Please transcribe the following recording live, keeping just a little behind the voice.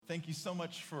Thank you so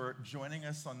much for joining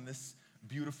us on this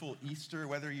beautiful Easter,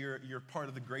 whether you're part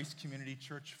of the Grace Community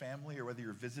Church family or whether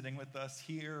you're visiting with us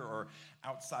here or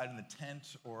outside in the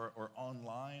tent or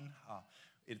online.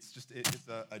 It's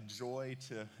a joy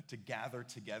to gather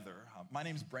together. My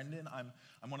name's Brendan. I'm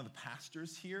one of the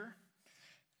pastors here.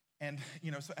 And,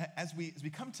 so as we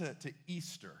come to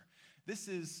Easter, this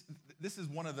is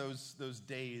one of those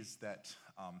days that,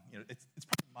 it's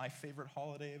probably my favorite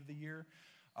holiday of the year.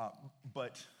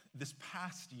 But this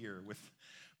past year, with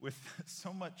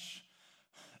so much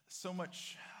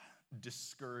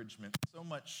discouragement, so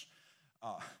much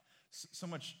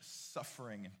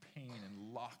suffering and pain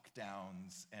and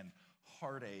lockdowns and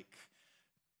heartache,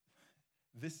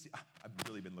 I've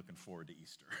really been looking forward to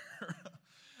Easter.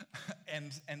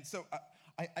 and so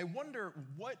I wonder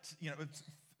what,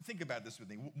 think about this with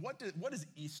me. What does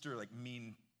Easter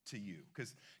mean to you?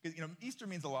 Because Easter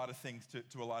means a lot of things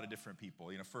to a lot of different people.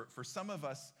 For some of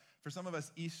us,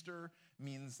 Easter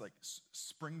means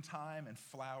springtime and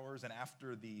flowers, and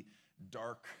after the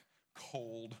dark,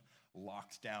 cold,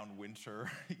 locked down winter,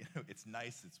 it's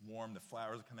nice, it's warm, the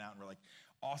flowers come out, and we're like,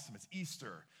 awesome, it's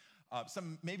Easter.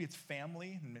 Maybe it's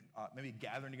family, maybe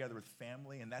gathering together with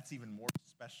family, and that's even more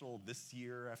special this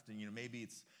year. After maybe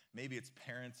it's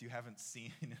parents you haven't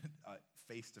seen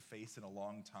face to face in a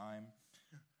long time.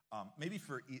 Maybe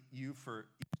for Easter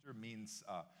means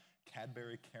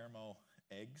Cadbury caramel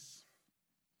eggs.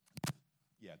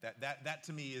 Yeah, that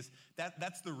to me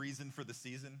that's the reason for the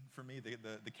season for me.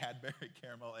 The Cadbury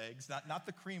caramel eggs, not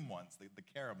the cream ones, the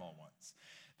caramel ones.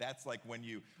 That's when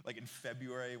you in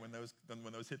February when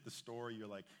those hit the store, you're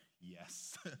like,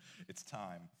 yes, it's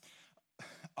time.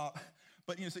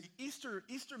 But so Easter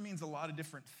means a lot of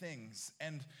different things,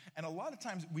 and a lot of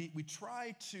times we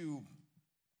try to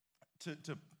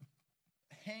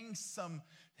hang some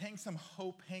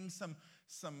hope, hang some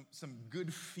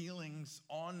good feelings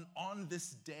on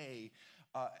this day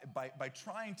by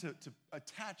trying to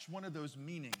attach one of those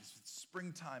meanings. It's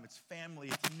springtime, it's family,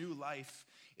 it's new life,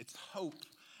 it's hope,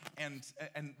 and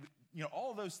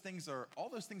all those things are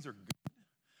good.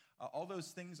 All those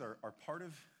things are part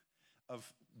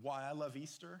of why I love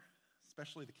Easter,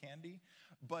 especially the candy.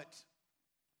 But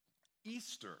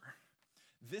Easter,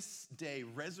 this day,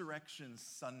 Resurrection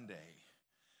Sunday,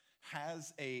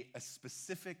 has a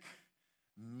specific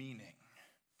meaning.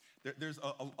 There's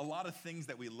a lot of things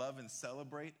that we love and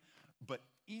celebrate, but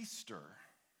Easter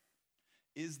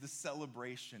is the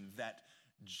celebration that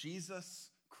Jesus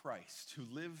Christ, who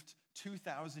lived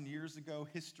 2,000 years ago,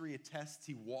 history attests,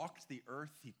 he walked the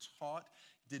earth, he taught,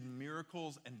 did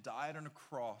miracles, and died on a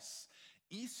cross.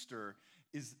 Easter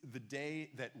is the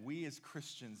day that we as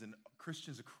Christians and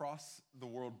Christians across the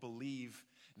world believe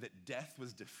that death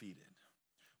was defeated.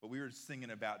 What we were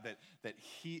singing about, that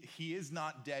he is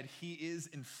not dead, he is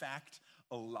in fact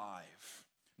alive.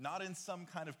 Not in some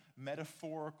kind of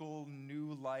metaphorical,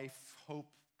 new life, hope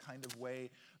kind of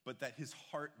way, but that his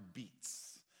heart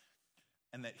beats.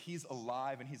 And that he's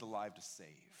alive and he's alive to save.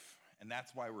 And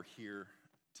that's why we're here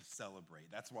to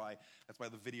celebrate. That's why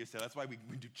the video said, that's why we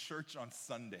do church on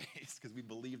Sundays, because we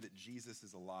believe that Jesus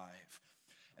is alive.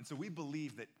 And so we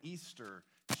believe that Easter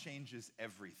changes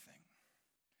everything.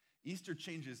 Easter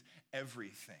changes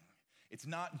everything. It's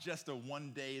not just a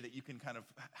one day that you can kind of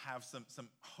have some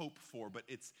hope for, but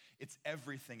it's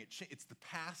everything. It's the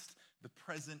past, the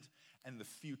present, and the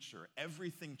future.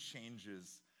 Everything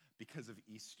changes because of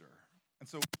Easter. And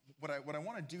so what I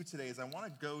want to do today is I want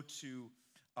to go to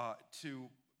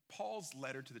Paul's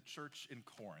letter to the church in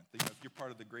Corinth. If you're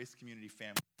part of the Grace Community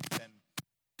family, then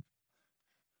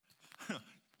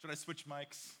should I switch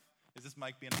mics? Is this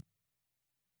mic being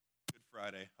Good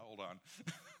Friday? Hold on.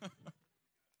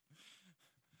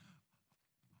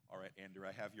 All right, Andrew,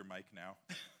 I have your mic now.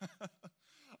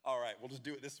 All right, we'll just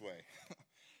do it this way.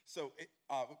 So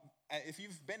if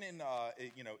you've been in,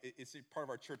 it's part of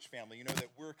our church family, you know that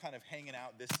we're kind of hanging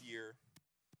out this year.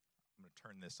 I'm going to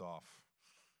turn this off.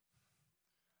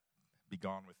 Be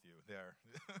gone with you. There.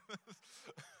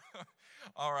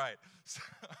 All right. So,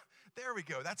 there we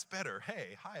go. That's better.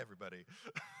 Hey, hi, everybody.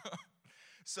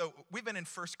 So we've been in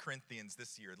 1 Corinthians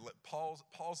this year.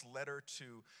 Paul's letter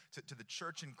to the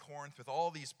church in Corinth with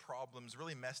all these problems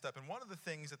really messed up. And one of the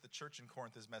things that the church in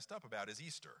Corinth is messed up about is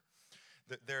Easter.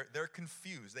 They're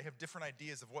confused. They have different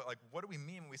ideas of what do we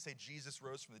mean when we say Jesus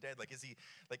rose from the dead?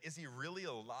 Is he really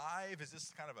alive? Is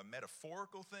this kind of a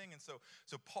metaphorical thing? And so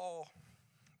Paul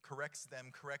corrects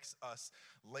them, corrects us,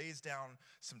 lays down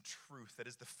some truth that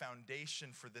is the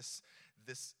foundation for this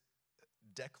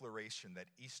declaration that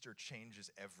Easter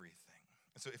changes everything.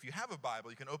 And so if you have a Bible,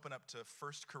 you can open up to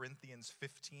 1 Corinthians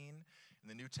 15 in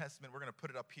the New Testament. We're going to put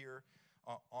it up here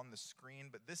on the screen,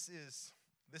 but this is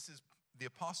the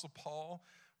Apostle Paul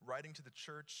writing to the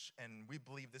church, and we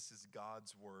believe this is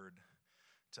God's word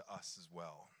to us as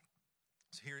well.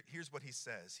 So here's what he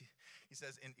says. He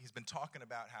says, and he's been talking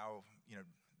about how,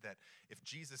 that if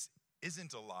Jesus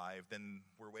isn't alive, then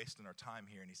we're wasting our time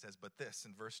here. And he says, but this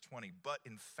in verse 20, but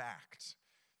in fact,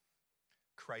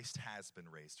 Christ has been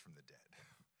raised from the dead.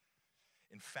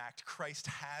 In fact, Christ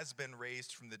has been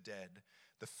raised from the dead,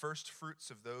 the first fruits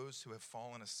of those who have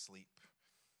fallen asleep.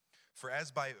 For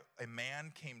as by a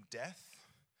man came death,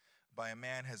 by a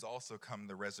man has also come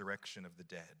the resurrection of the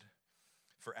dead.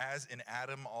 For as in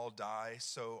Adam all die,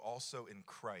 so also in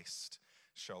Christ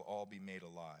shall all be made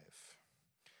alive.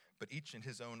 But each in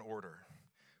his own order.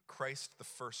 Christ the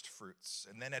first fruits,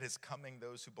 and then at his coming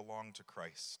those who belong to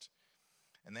Christ.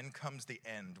 And then comes the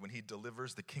end when he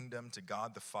delivers the kingdom to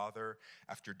God the Father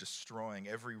after destroying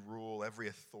every rule, every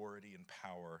authority and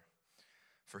power.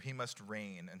 For he must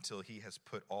reign until he has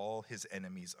put all his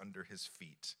enemies under his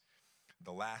feet.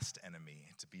 The last enemy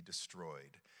to be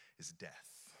destroyed is death.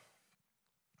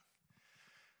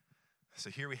 So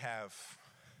here we have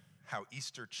how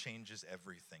Easter changes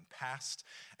everything, past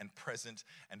and present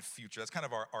and future. That's kind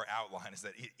of our outline, is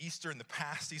that Easter in the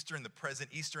past, Easter in the present,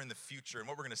 Easter in the future. And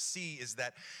what we're going to see is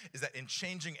that in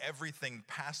changing everything,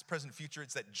 past, present, future,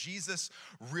 it's that Jesus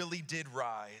really did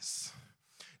rise.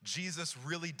 Jesus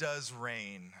really does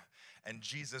reign, and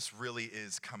Jesus really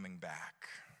is coming back.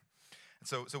 And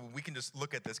so we can just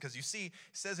look at this, because you see, it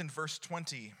says in verse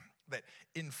 20 that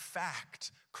in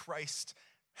fact, Christ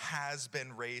has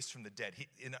been raised from the dead.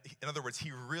 In other words,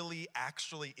 he really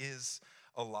actually is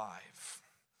alive.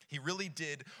 He really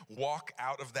did walk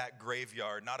out of that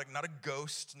graveyard, not a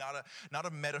ghost, not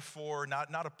a metaphor,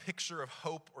 not a picture of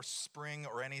hope or spring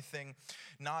or anything,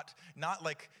 not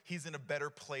like he's in a better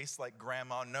place like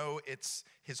grandma. No, it's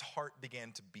his heart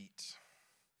began to beat.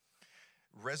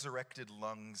 Resurrected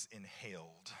lungs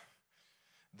inhaled.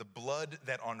 The blood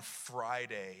that on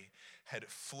Friday had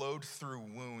flowed through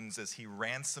wounds as he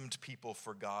ransomed people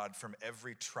for God from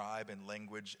every tribe and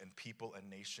language and people and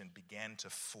nation began to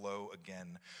flow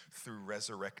again through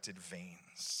resurrected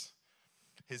veins.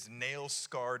 His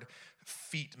nail-scarred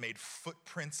feet made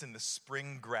footprints in the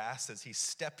spring grass as he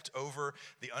stepped over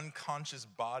the unconscious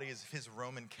bodies of his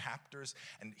Roman captors,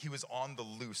 and he was on the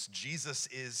loose. Jesus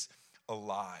is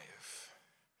alive.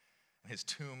 And his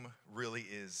tomb really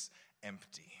is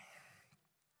empty.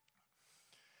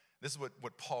 This is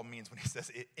what Paul means when he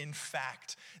says, in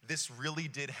fact, this really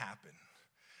did happen.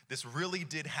 This really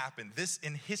did happen. This,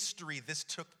 in history, this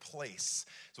took place,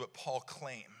 is what Paul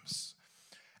claims.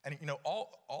 And,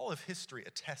 all of history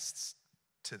attests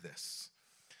to this.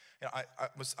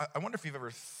 I wonder if you've ever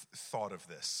thought of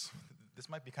this. This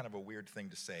might be kind of a weird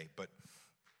thing to say, but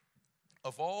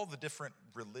of all the different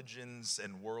religions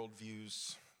and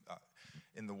worldviews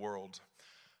in the world,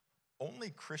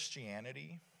 only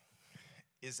Christianity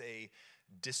is a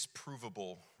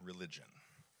disprovable religion.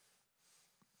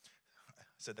 I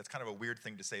said that's kind of a weird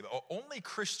thing to say, but only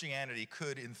Christianity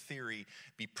could, in theory,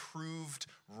 be proved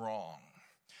wrong.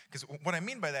 Because what I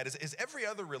mean by that is every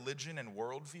other religion and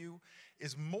worldview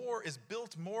is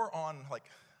built more on like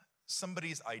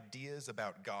somebody's ideas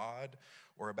about God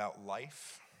or about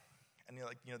life. And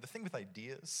the thing with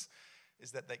ideas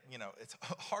is that it's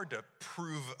hard to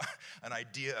prove an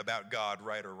idea about God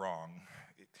right or wrong.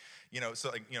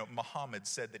 Muhammad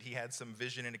said that he had some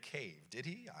vision in a cave. Did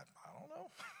he? I don't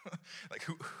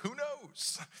know. Who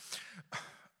knows?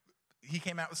 He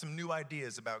came out with some new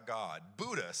ideas about God.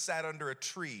 Buddha sat under a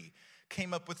tree,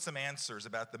 came up with some answers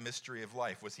about the mystery of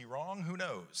life. Was he wrong? Who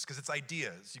knows? Because it's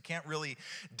ideas. You can't really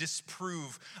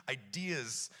disprove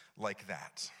ideas like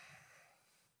that.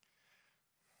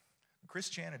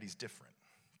 Christianity's different.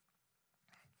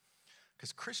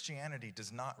 Because Christianity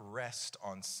does not rest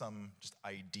on some just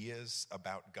ideas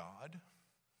about God.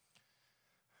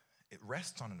 It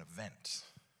rests on an event.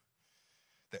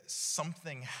 That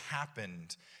something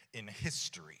happened in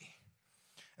history.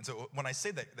 And so when I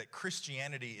say that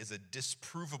Christianity is a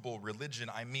disprovable religion,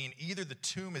 I mean either the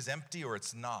tomb is empty or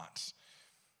it's not.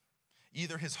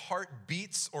 Either his heart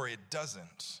beats or it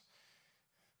doesn't.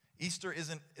 Easter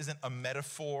isn't a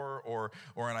metaphor or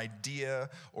an idea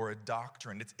or a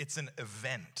doctrine. It's an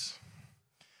event.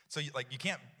 So you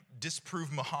can't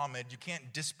disprove Muhammad, you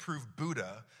can't disprove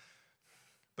Buddha,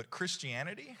 but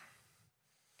Christianity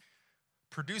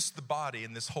produced the body,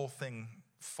 and this whole thing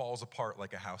falls apart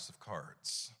like a house of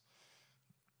cards.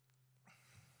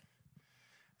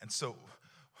 And so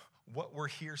what we're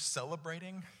here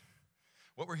celebrating,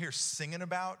 what we're here singing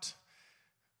about,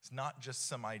 it's not just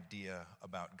some idea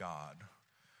about God.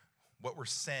 what we're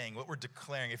saying, what we're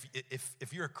declaring,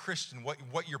 if you're a Christian,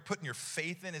 what you're putting your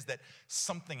faith in is that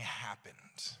something happened.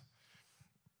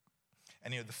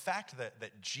 And the fact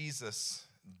that Jesus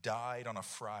died on a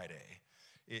Friday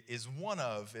is one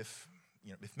of, if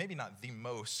maybe not the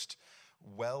most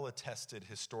well-attested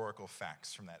historical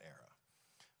facts from that era.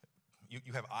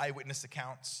 You have eyewitness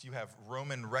accounts, you have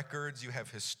Roman records, you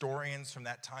have historians from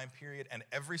that time period, and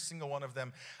every single one of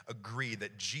them agree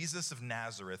that Jesus of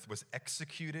Nazareth was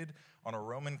executed on a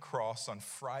Roman cross on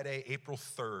Friday, April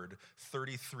 3rd,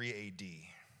 33 AD.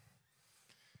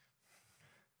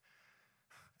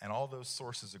 And all those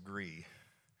sources agree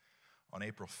on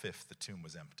April 5th, the tomb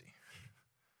was empty.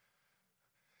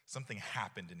 Something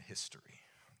happened in history.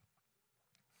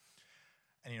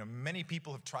 And many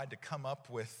people have tried to come up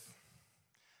with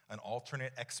an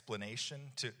alternate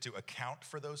explanation to account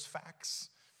for those facts.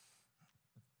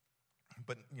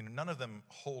 But none of them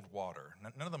hold water.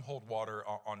 None of them hold water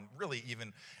on really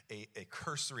even a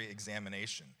cursory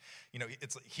examination.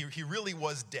 It's like he really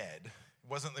was dead.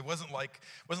 It wasn't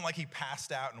like he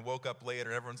passed out and woke up later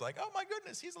and everyone's like, oh my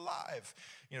goodness, he's alive.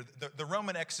 The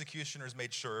Roman executioners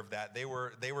made sure of that. They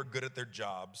were good at their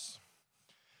jobs.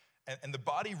 And the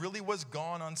body really was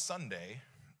gone on Sunday.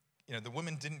 The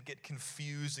women didn't get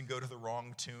confused and go to the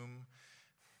wrong tomb.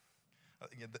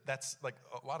 That's like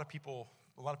a lot of people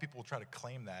will try to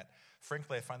claim that.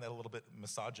 Frankly, I find that a little bit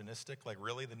misogynistic. Like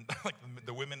really,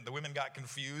 the women got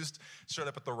confused, showed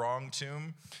up at the wrong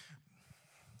tomb.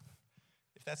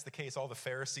 If that's the case, all the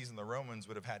Pharisees and the Romans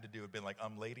would have had to do would have been like,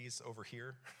 ladies, over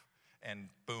here, and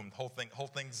boom, whole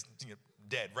thing's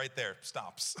dead right there,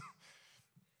 stops.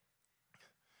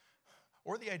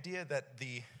 Or the idea that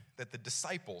the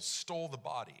disciples stole the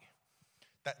body.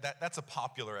 That's a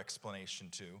popular explanation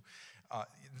too.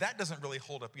 That doesn't really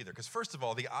hold up either, because first of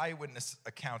all, the eyewitness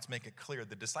accounts make it clear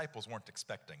the disciples weren't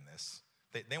expecting this.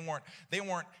 They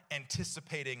weren't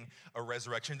anticipating a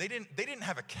resurrection. They didn't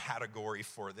have a category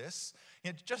for this.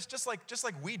 Just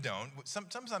like we don't.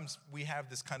 Sometimes we have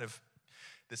this kind of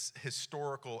this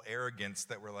historical arrogance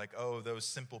that we're like, oh, those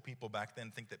simple people back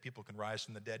then think that people can rise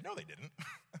from the dead. No, they didn't.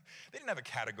 They didn't have a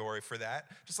category for that,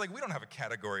 just like we don't have a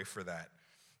category for that.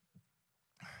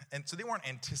 And so they weren't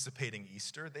anticipating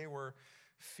Easter. They were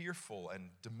fearful and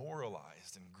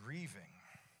demoralized and grieving.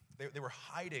 They were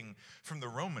hiding from the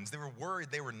Romans. They were worried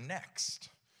they were next.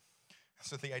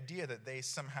 So the idea that they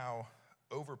somehow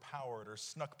overpowered or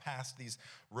snuck past these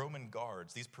Roman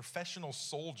guards, these professional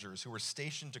soldiers who were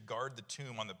stationed to guard the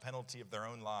tomb on the penalty of their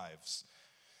own lives,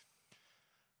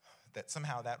 that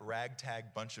somehow that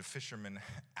ragtag bunch of fishermen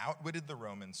outwitted the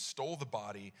Romans, stole the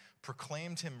body,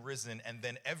 proclaimed him risen, and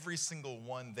then every single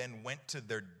one then went to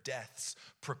their deaths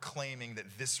proclaiming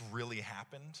that this really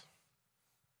happened.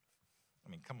 I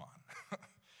mean, come on.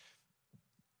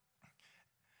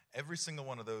 Every single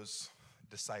one of those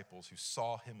disciples who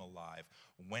saw him alive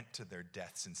went to their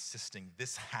deaths insisting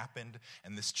this happened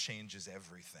and this changes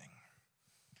everything.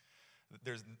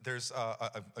 There's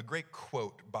a great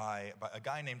quote by a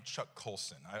guy named Chuck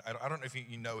Colson. I don't know if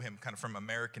you know him kind of from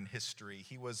American history.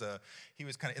 He was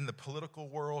kind of in the political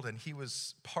world, and he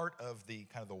was part of the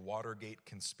kind of the Watergate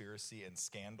conspiracy and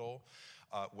scandal,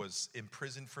 was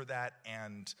imprisoned for that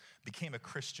and became a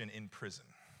Christian in prison.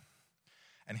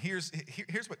 And here's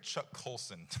what Chuck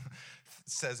Colson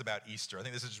says about Easter. I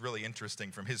think this is really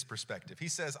interesting from his perspective. He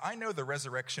says, I know the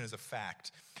resurrection is a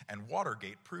fact, and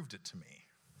Watergate proved it to me.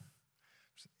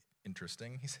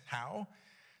 Interesting. He said, how?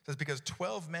 He says, because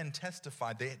 12 men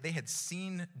testified they had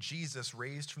seen Jesus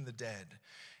raised from the dead,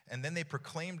 and then they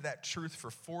proclaimed that truth for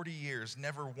 40 years,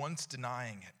 never once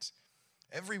denying it.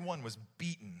 Everyone was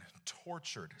beaten,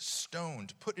 tortured,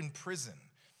 stoned, put in prison.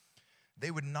 They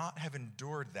would not have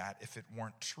endured that if it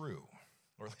weren't true,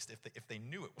 or at least if they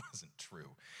knew it wasn't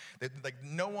true.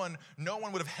 No one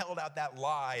would have held out that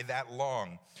lie that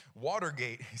long.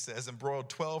 Watergate, he says, embroiled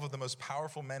 12 of the most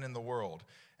powerful men in the world,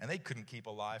 and they couldn't keep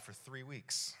alive for 3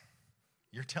 weeks.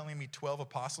 You're telling me 12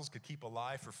 apostles could keep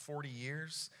alive for 40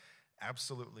 years?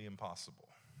 Absolutely impossible.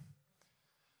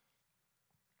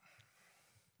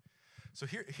 So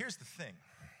here's the thing.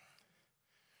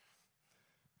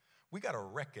 We got to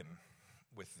reckon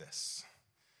with this.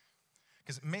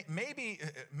 Because maybe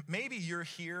you're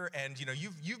here and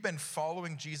you've been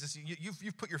following Jesus.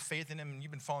 You've put your faith in him and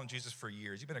you've been following Jesus for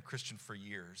years. You've been a Christian for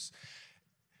years.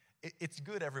 It's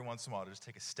good every once in a while to just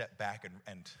take a step back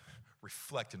and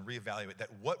reflect and reevaluate that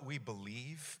what we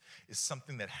believe is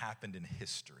something that happened in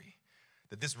history.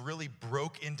 That this really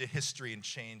broke into history and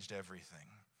changed everything.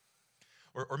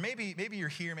 Or maybe you're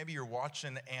here, maybe you're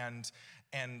watching,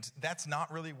 and that's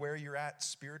not really where you're at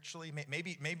spiritually.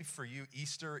 Maybe for you,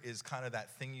 Easter is kind of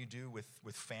that thing you do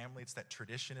with family. It's that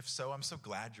tradition. If so, I'm so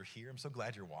glad you're here. I'm so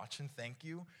glad you're watching. Thank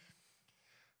you.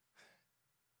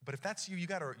 But if that's you, you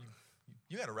got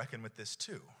to reckon with this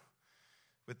too,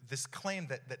 with this claim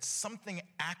that something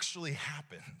actually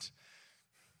happened,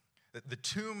 that the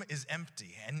tomb is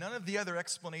empty, and none of the other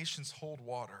explanations hold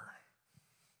water.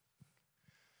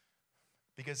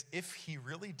 Because if he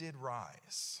really did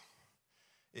rise,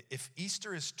 if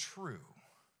Easter is true,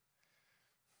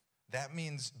 that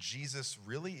means Jesus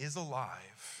really is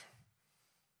alive.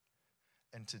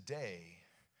 And today,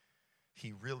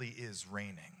 he really is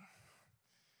reigning.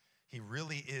 He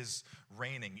really is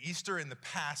reigning. Easter in the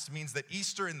past means that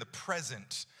Easter in the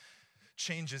present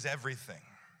changes everything.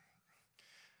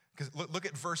 Because look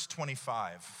at verse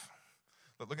 25.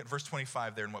 Look at verse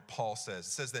 25 there and what Paul says.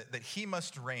 It says that he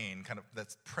must reign, kind of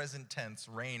that's present tense,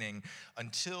 reigning,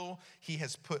 until he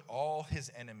has put all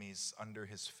his enemies under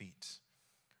his feet.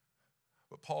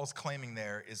 What Paul's claiming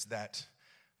there is that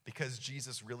because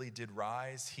Jesus really did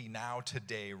rise, he now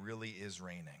today really is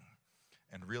reigning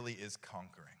and really is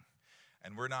conquering.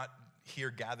 And we're not here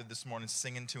gathered this morning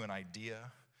singing to an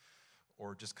idea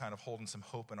or just kind of holding some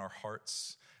hope in our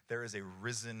hearts. There is a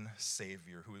risen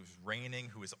Savior who is reigning,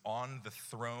 who is on the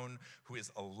throne, who is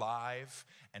alive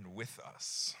and with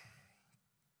us.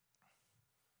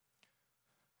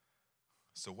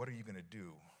 So what are you going to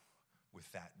do with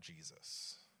that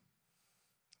Jesus?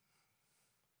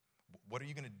 What are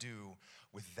you going to do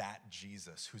with that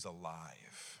Jesus who's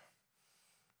alive?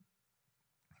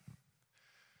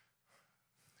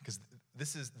 Because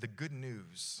this is the good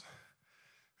news.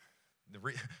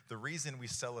 The reason we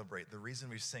celebrate, the reason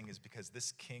we sing is because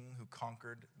this King who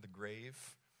conquered the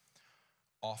grave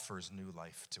offers new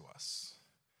life to us.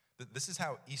 This is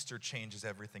how Easter changes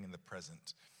everything in the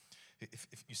present.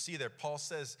 If you see there, Paul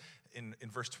says in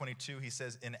verse 22, he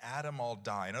says, in Adam all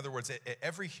die. In other words,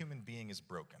 every human being is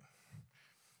broken.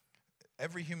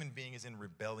 Every human being is in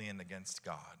rebellion against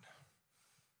God.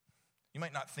 You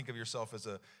might not think of yourself as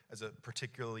a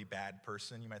particularly bad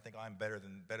person. You might think, I'm better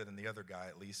than the other guy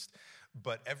at least.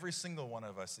 But every single one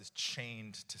of us is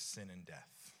chained to sin and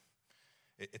death.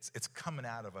 It's coming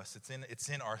out of us. It's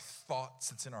in our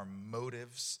thoughts. It's in our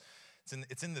motives.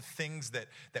 It's in the things that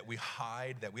we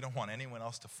hide, that we don't want anyone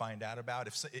else to find out about.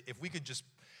 If we could just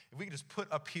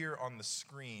put up here on the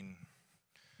screen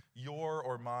your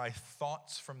or my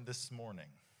thoughts from this morning,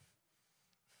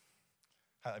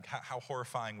 how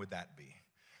horrifying would that be?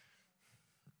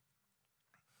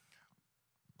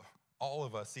 All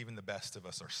of us, even the best of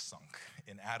us, are sunk.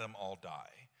 In Adam, all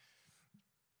die.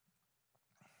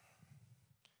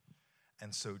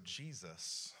 And so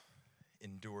Jesus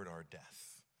endured our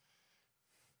death.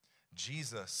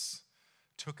 Jesus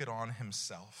took it on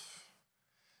himself.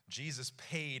 Jesus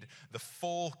paid the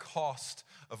full cost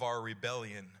of our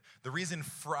rebellion. The reason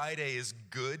Friday is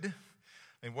good,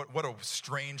 I mean, what a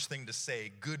strange thing to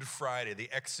say, Good Friday, the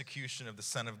execution of the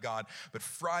Son of God. But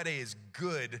Friday is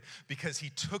good because he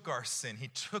took our sin, he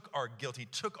took our guilt, he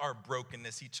took our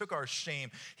brokenness, he took our shame,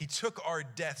 he took our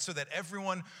death so that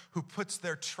everyone who puts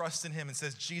their trust in him and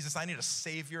says, Jesus, I need a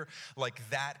Savior like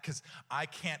that because I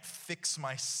can't fix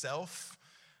myself.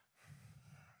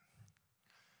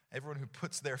 Everyone who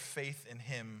puts their faith in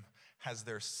him has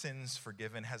their sins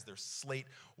forgiven, has their slate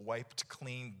wiped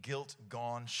clean, guilt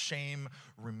gone, shame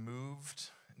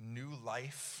removed, new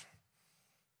life.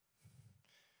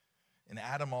 In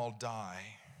Adam all die.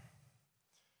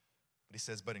 But he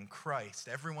says, but in Christ,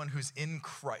 everyone who's in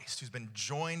Christ, who's been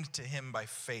joined to him by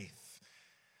faith,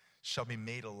 shall be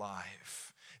made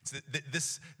alive.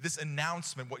 It's this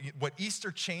announcement, what Easter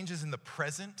changes in the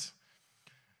present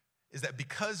is that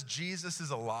because Jesus is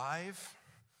alive,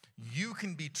 you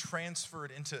can be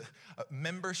transferred into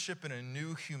membership in a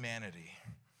new humanity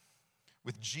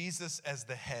with Jesus as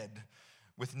the head,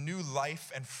 with new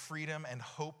life and freedom and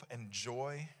hope and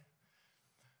joy.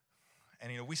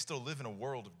 And we still live in a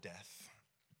world of death,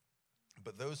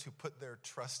 but those who put their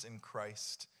trust in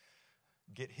Christ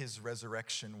get his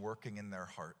resurrection working in their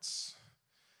hearts.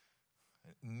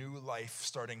 New life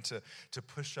starting to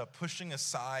pushing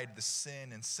aside the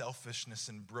sin and selfishness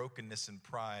and brokenness and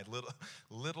pride,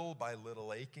 little by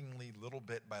little, achingly, little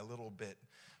bit by little bit,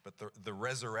 but the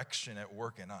resurrection at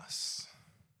work in us.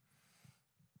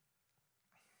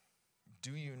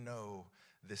 Do you know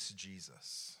this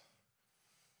Jesus?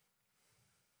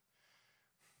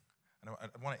 And I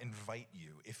want to invite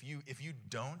you, if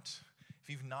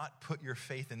you've not put your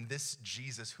faith in this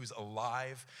Jesus who's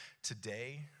alive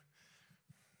today,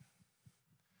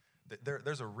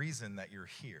 There's a reason that you're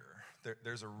here.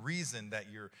 There's a reason that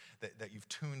you've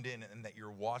tuned in and that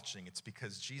you're watching. It's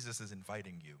because Jesus is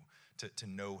inviting you to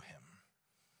know him.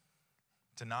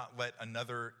 To not let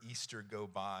another Easter go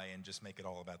by and just make it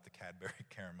all about the Cadbury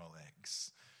caramel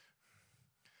eggs.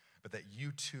 But that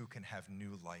you too can have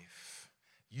new life.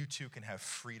 You too can have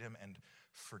freedom and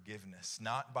forgiveness.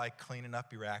 Not by cleaning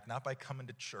up your act, not by coming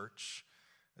to church,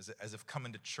 as if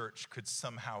coming to church could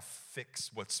somehow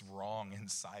fix what's wrong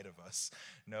inside of us.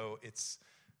 No, it's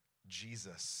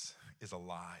Jesus is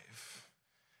alive.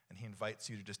 And he invites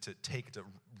you to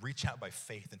reach out by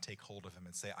faith and take hold of him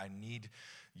and say, I need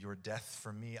your death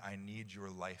for me. I need your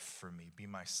life for me. Be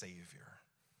my Savior.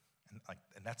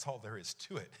 And that's all there is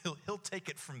to it. He'll take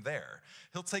it from there.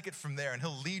 He'll take it from there and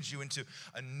he'll lead you into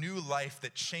a new life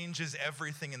that changes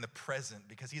everything in the present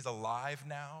because he's alive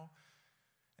now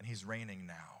and he's reigning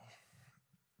now.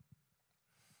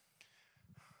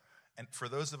 And for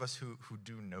those of us who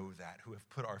do know that, who have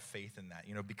put our faith in that,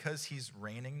 because he's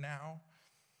reigning now,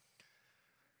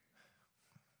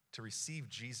 to receive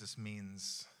Jesus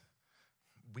means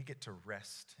we get to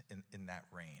rest in that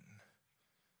reign.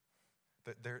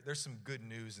 There's some good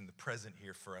news in the present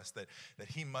here for us, that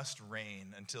he must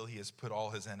reign until he has put all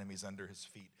his enemies under his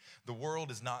feet. The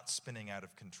world is not spinning out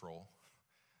of control,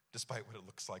 despite what it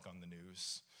looks like on the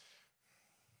news.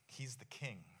 He's the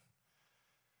king.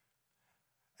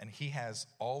 And he has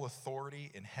all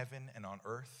authority in heaven and on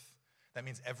earth. That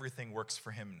means everything works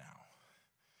for him now.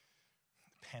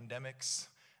 Pandemics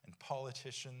and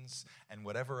politicians and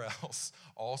whatever else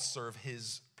all serve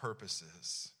his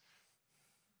purposes.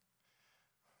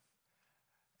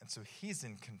 And so he's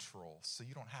in control, so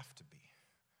you don't have to be.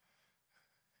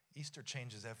 Easter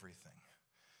changes everything.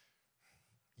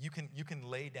 You can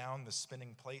lay down the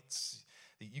spinning plates.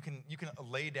 You can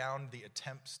lay down the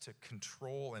attempts to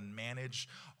control and manage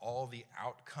all the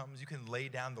outcomes. You can lay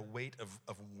down the weight of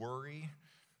worry.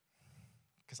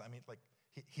 Because,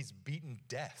 he's beaten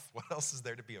death. What else is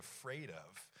there to be afraid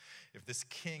of? If this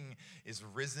king is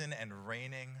risen and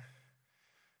reigning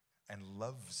and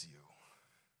loves you.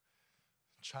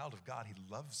 Child of God, he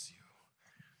loves you.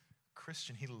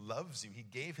 Christian, he loves you. He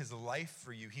gave his life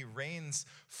for you. He reigns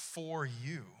for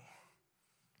you.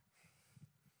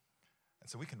 And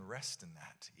so we can rest in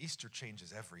that. Easter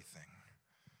changes everything.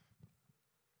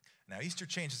 Now, Easter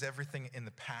changes everything in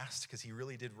the past because he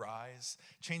really did rise.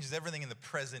 Changes everything in the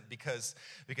present because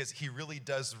he really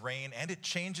does reign. And it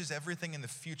changes everything in the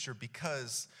future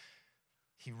because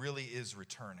he really is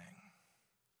returning.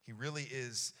 He really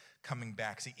is coming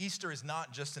back. See, Easter is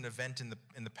not just an event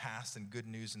in the past and good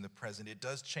news in the present. It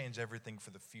does change everything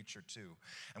for the future too.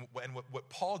 And what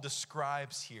Paul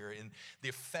describes here in the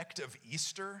effect of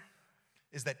Easter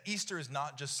is that Easter is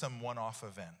not just some one-off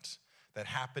event that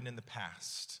happened in the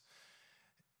past.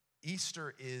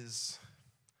 Easter is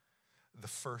the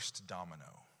first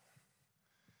domino.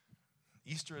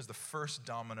 Easter is the first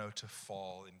domino to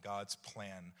fall in God's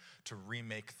plan to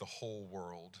remake the whole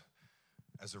world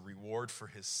as a reward for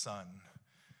his son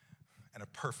and a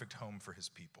perfect home for his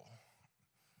people.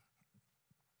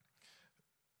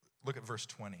 Look at verse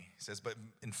 20. It says, but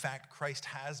in fact, Christ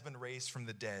has been raised from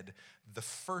the dead, the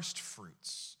first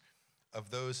fruits of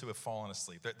those who have fallen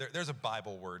asleep. There's a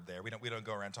Bible word there. We don't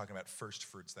go around talking about first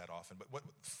fruits that often. But what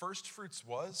first fruits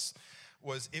was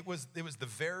the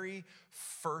very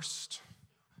first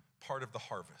part of the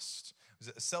harvest. It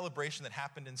was a celebration that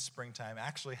happened in springtime,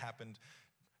 actually happened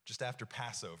just after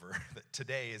Passover. That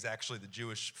today is actually the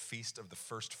Jewish feast of the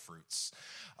first fruits.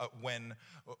 When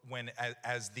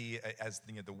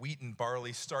the wheat and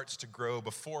barley starts to grow,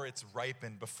 before it's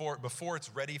ripened, before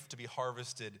it's ready to be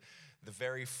harvested, the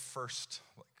very first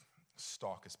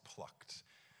stalk is plucked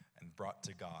and brought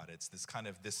to God. It's this kind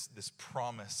of this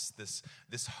promise,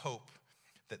 this hope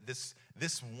that this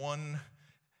one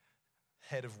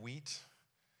head of wheat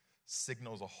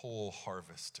signals a whole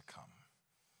harvest to come.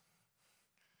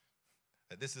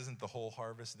 That this isn't the whole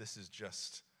harvest, this is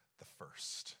just the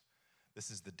first.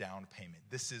 This is the down payment.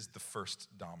 This is the first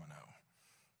domino.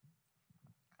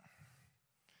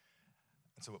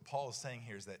 And so what Paul is saying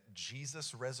here is that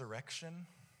Jesus' resurrection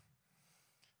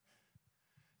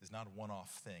is not a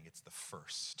one-off thing. It's the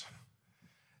first.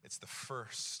 It's the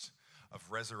first of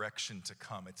resurrection to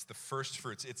come. It's the first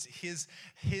fruits. It's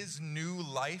his new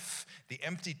life, the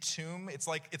empty tomb. It's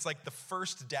like the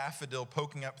first daffodil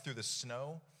poking up through the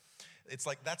snow. It's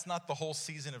like that's not the whole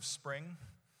season of spring.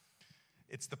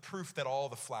 It's the proof that all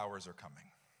the flowers are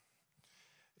coming.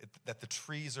 That the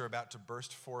trees are about to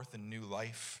burst forth in new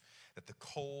life. that the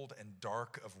cold and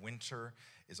dark of winter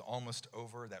is almost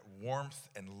over, that warmth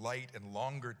and light and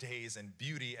longer days and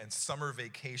beauty and summer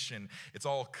vacation, it's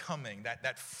all coming.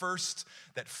 That first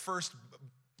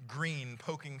green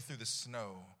poking through the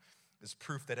snow is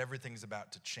proof that everything's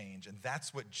about to change. And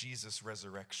that's what Jesus'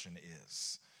 resurrection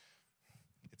is.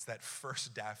 It's that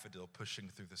first daffodil pushing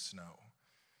through the snow,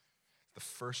 the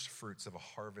first fruits of a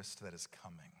harvest that is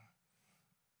coming.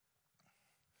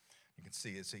 You can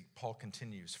see, Paul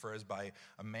continues, for as by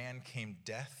a man came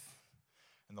death,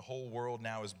 and the whole world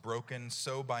now is broken,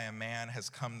 so by a man has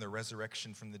come the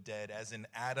resurrection from the dead. As in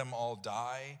Adam all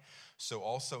die, so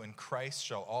also in Christ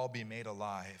shall all be made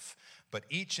alive, but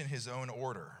each in his own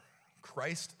order.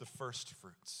 Christ the first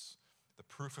fruits, the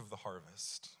proof of the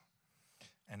harvest,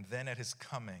 and then at his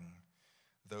coming,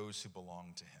 those who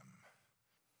belong to him.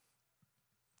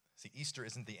 See, Easter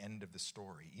isn't the end of the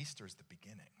story. Easter is the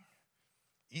beginning.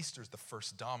 Easter is the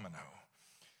first domino.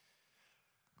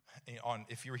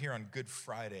 If you were here on Good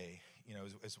Friday,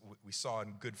 as we saw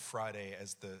on Good Friday,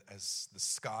 as the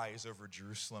skies over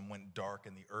Jerusalem went dark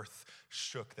and the earth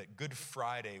shook, that Good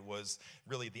Friday was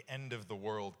really the end of the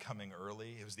world coming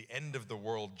early. It was the end of the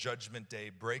world, Judgment Day,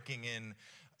 breaking in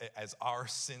as our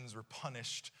sins were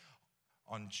punished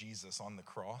on Jesus on the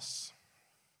cross.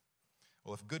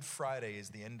 Well, if Good Friday is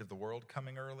the end of the world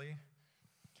coming early,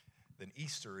 then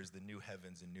Easter is the new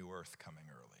heavens and new earth coming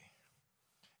early.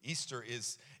 Easter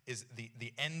is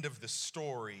the end of the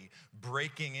story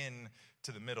breaking in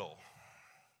to the middle.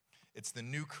 It's the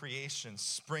new creation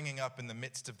springing up in the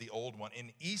midst of the old one.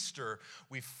 In Easter,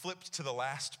 we've flipped to the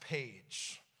last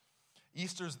page.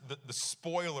 Easter's the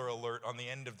spoiler alert on the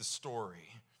end of the story.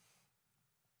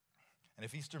 And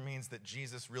if Easter means that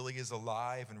Jesus really is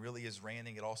alive and really is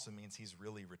reigning, it also means he's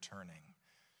really returning.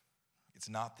 It's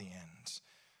not the end.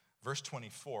 Verse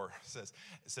 24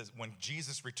 says, when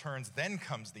Jesus returns, then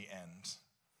comes the end.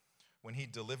 When he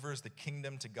delivers the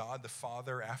kingdom to God the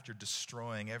Father after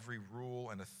destroying every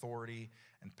rule and authority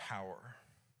and power.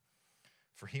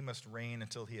 For he must reign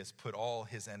until he has put all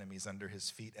his enemies under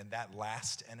his feet. And that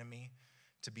last enemy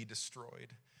to be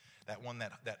destroyed, that one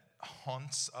that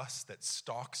haunts us, that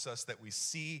stalks us, that we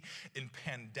see in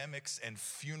pandemics and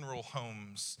funeral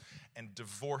homes and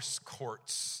divorce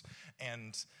courts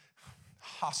and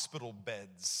hospital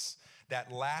beds,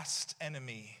 that last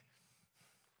enemy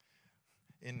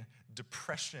in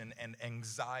depression and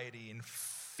anxiety, in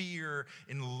fear,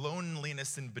 in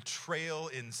loneliness, in betrayal,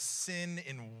 in sin,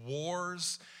 in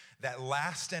wars, that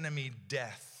last enemy,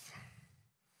 death,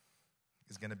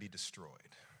 is going to be destroyed.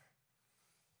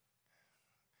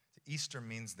 Easter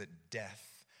means that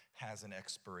death has an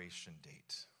expiration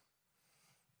date.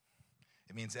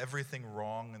 It means everything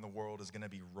wrong in the world is going to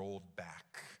be rolled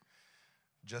back,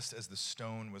 just as the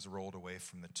stone was rolled away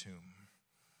from the tomb.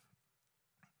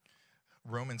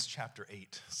 Romans chapter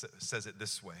 8 says it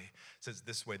this way. It says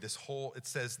this way, this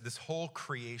whole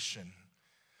creation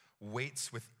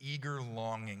waits with eager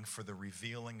longing for the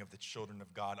revealing of the children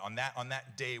of God. On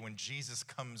that day when Jesus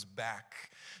comes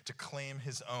back to claim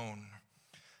his own,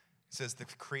 it says the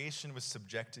creation was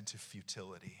subjected to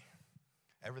futility.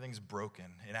 Everything's broken.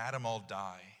 In Adam all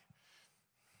die.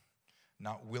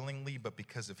 Not willingly, but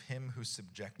because of him who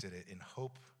subjected it, in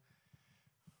hope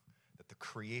that the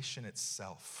creation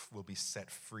itself will be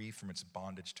set free from its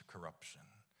bondage to corruption,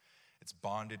 its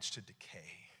bondage to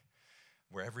decay,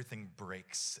 where everything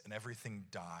breaks and everything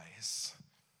dies.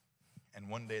 And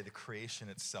one day the creation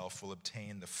itself will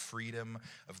obtain the freedom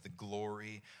of the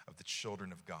glory of the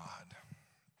children of God.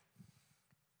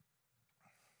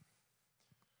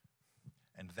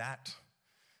 And that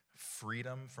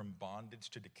freedom from bondage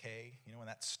to decay, you know when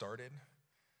that started?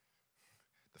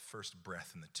 The first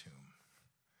breath in the tomb.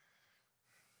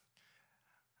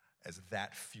 As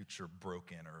that future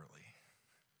broke in early.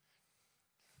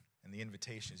 And the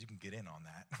invitation is you can get in on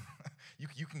that.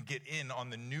 you can get in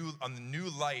on the new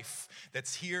life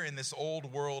that's here in this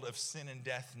old world of sin and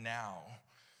death now.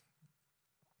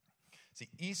 See,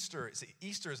 Easter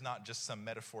is not just some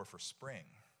metaphor for spring.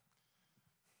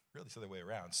 Really, it's the other way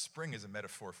around. Spring is a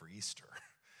metaphor for Easter.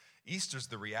 Easter's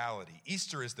the reality.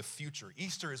 Easter is the future.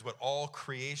 Easter is what all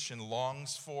creation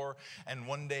longs for and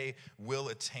one day will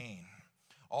attain.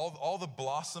 All the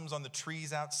blossoms on the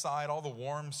trees outside, all the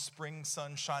warm spring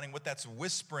sun shining, what that's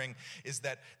whispering is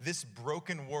that this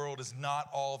broken world is not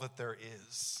all that there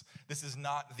is. This is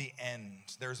not the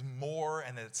end. There's more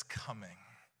and it's coming.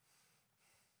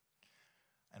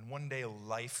 And one day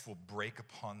life will break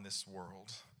upon this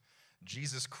world.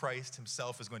 Jesus Christ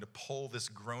himself is going to pull this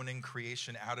groaning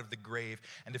creation out of the grave.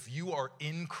 And if you are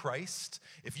in Christ,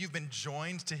 if you've been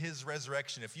joined to his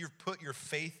resurrection, if you've put your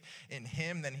faith in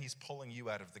him, then he's pulling you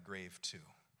out of the grave too.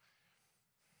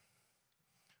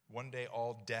 One day,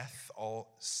 all death,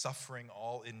 all suffering,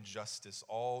 all injustice,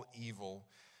 all evil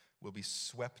will be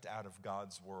swept out of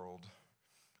God's world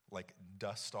like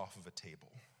dust off of a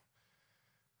table.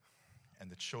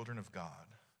 And the children of God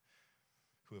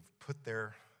who have put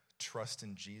their trust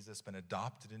in Jesus, been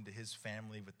adopted into his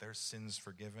family with their sins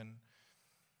forgiven,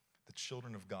 the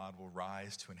children of God will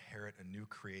rise to inherit a new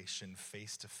creation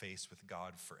face to face with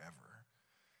God forever.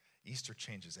 Easter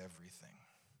changes everything.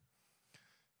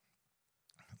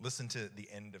 Listen to the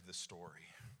end of the story.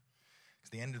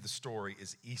 Because the end of the story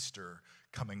is Easter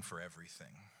coming for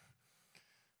everything.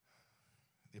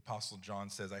 The Apostle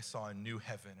John says, I saw a new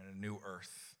heaven and a new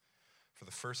earth. For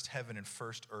the first heaven and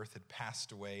first earth had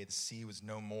passed away, the sea was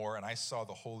no more, and I saw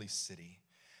the holy city,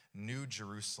 New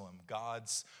Jerusalem,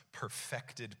 God's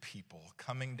perfected people,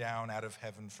 coming down out of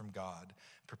heaven from God,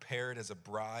 prepared as a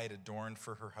bride adorned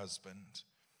for her husband.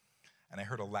 And I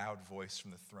heard a loud voice from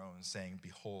the throne saying,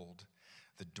 Behold,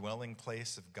 the dwelling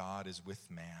place of God is with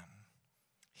man.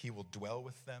 He will dwell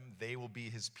with them. They will be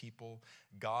his people.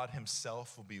 God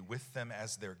himself will be with them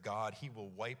as their God. He will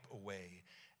wipe away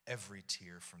every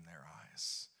tear from their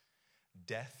eyes.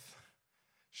 Death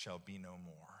shall be no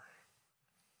more.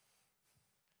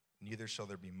 Neither shall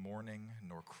there be mourning,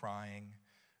 nor crying,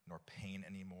 nor pain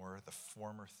anymore. The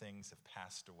former things have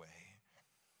passed away.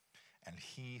 And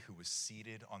he who was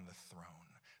seated on the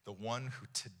throne, the one who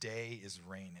today is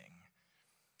reigning,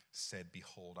 said,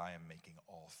 Behold, I am making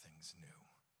all things new.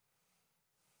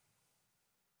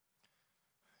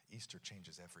 Easter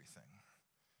changes everything.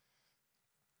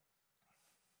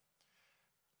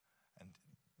 And,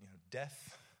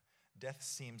 death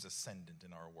seems ascendant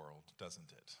in our world,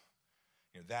 doesn't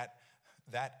it?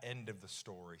 That end of the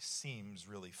story seems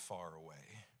really far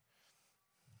away.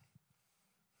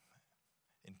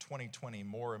 In 2020,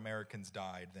 more Americans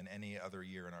died than any other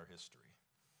year in our history.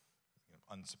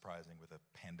 Unsurprising with a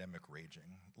pandemic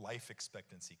raging. Life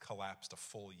expectancy collapsed a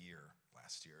full year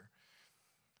last year.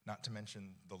 Not to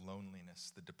mention the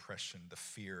loneliness, the depression, the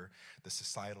fear, the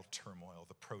societal turmoil,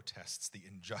 the protests, the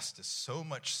injustice, so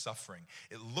much suffering.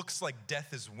 It looks like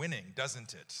death is winning,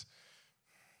 doesn't it?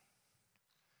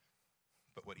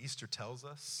 But what Easter tells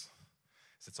us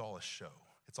is it's all a show.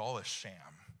 It's all a sham.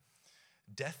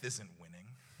 Death isn't winning.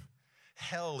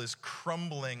 Hell is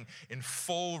crumbling in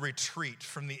full retreat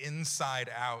from the inside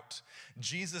out.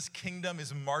 Jesus' kingdom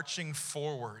is marching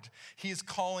forward. He is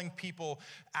calling people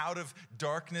out of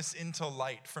darkness into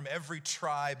light from every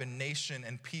tribe and nation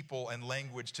and people and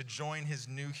language to join his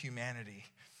new humanity.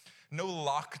 No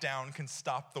lockdown can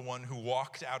stop the one who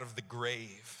walked out of the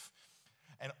grave.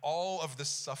 And all of the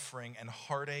suffering and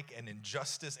heartache and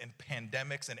injustice and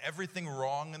pandemics and everything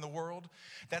wrong in the world,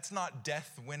 that's not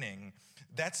death winning.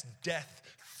 That's death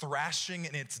thrashing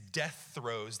in its death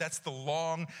throes. That's the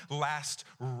long last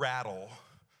rattle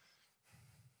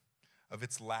of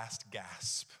its last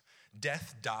gasp.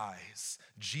 Death dies.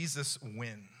 Jesus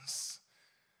wins.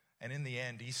 And in the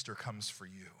end, Easter comes for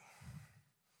you.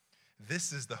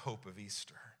 This is the hope of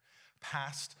Easter.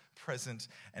 Past, present,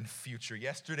 and future.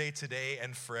 Yesterday, today,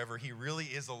 and forever. He really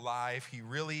is alive. He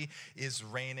really is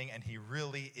reigning, and he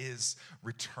really is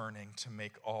returning to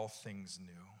make all things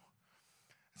new.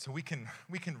 So we can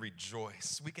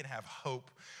rejoice. We can have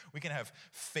hope. We can have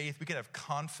faith. We can have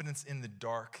confidence in the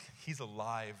dark. He's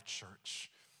alive, church.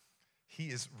 He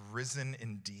is risen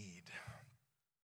indeed.